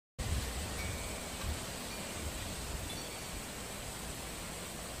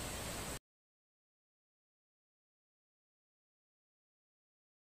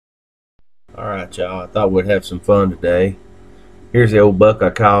Alright, y'all, I thought we'd have some fun today. Here's the old buck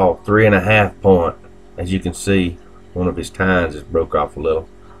I call 3.5 point. As you can see, one of his tines is broke off a little.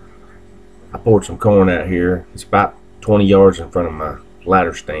 I poured some corn out here. It's about 20 yards in front of my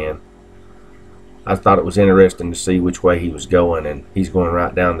ladder stand. I thought it was interesting to see which way he was going, and he's going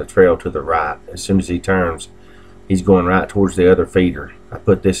right down the trail to the right. As soon as he turns, he's going right towards the other feeder. I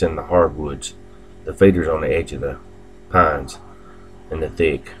put this in the hardwoods. The feeder's on the edge of the pines in the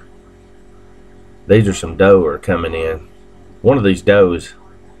thick. These are some doe are coming in. One of these does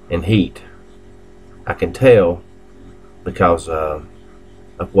in heat. I can tell because of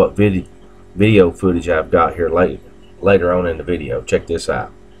what video footage I've got here later on in the video. Check this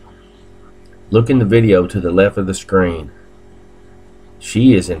out. Look in the video to the left of the screen.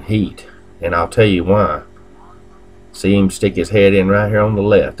 She is in heat, and I'll tell you why. See him stick his head in right here on the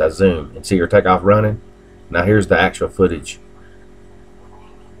left. I zoom and see her take off running. Now here's the actual footage.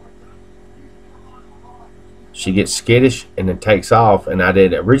 She gets skittish and then takes off, and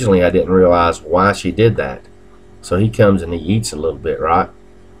originally I didn't realize why she did that. So he comes and he eats a little bit, right?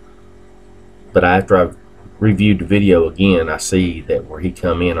 But after I've reviewed the video again, I see that where he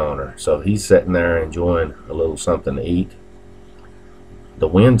come in on her. So he's sitting there enjoying a little something to eat. The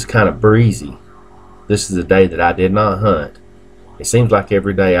wind's kind of breezy. This is a day that I did not hunt. It seems like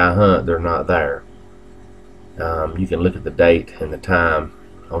every day I hunt, they're not there. You can look at the date and the time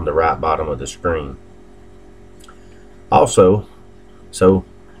on the right bottom of the screen. Also, so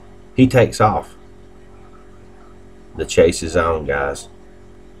he takes off. The chase is on, guys.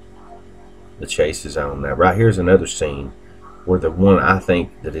 The chase is on. Now right here's another scene where the one I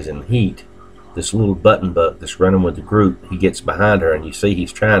think that is in heat, this little button buck that's running with the group, he gets behind her and you see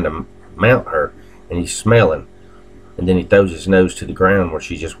he's trying to mount her and he's smelling, and then he throws his nose to the ground where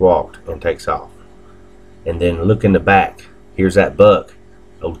she just walked and takes off. And then look in the back, here's that buck,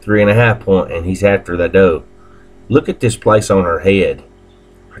 old 3.5 point, and he's after that doe. Look at this place on her head.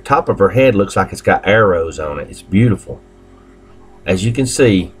 Her top of her head looks like it's got arrows on it. It's beautiful. As you can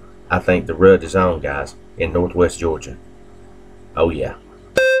see, I think the rut is on, guys, in northwest Georgia. Oh yeah.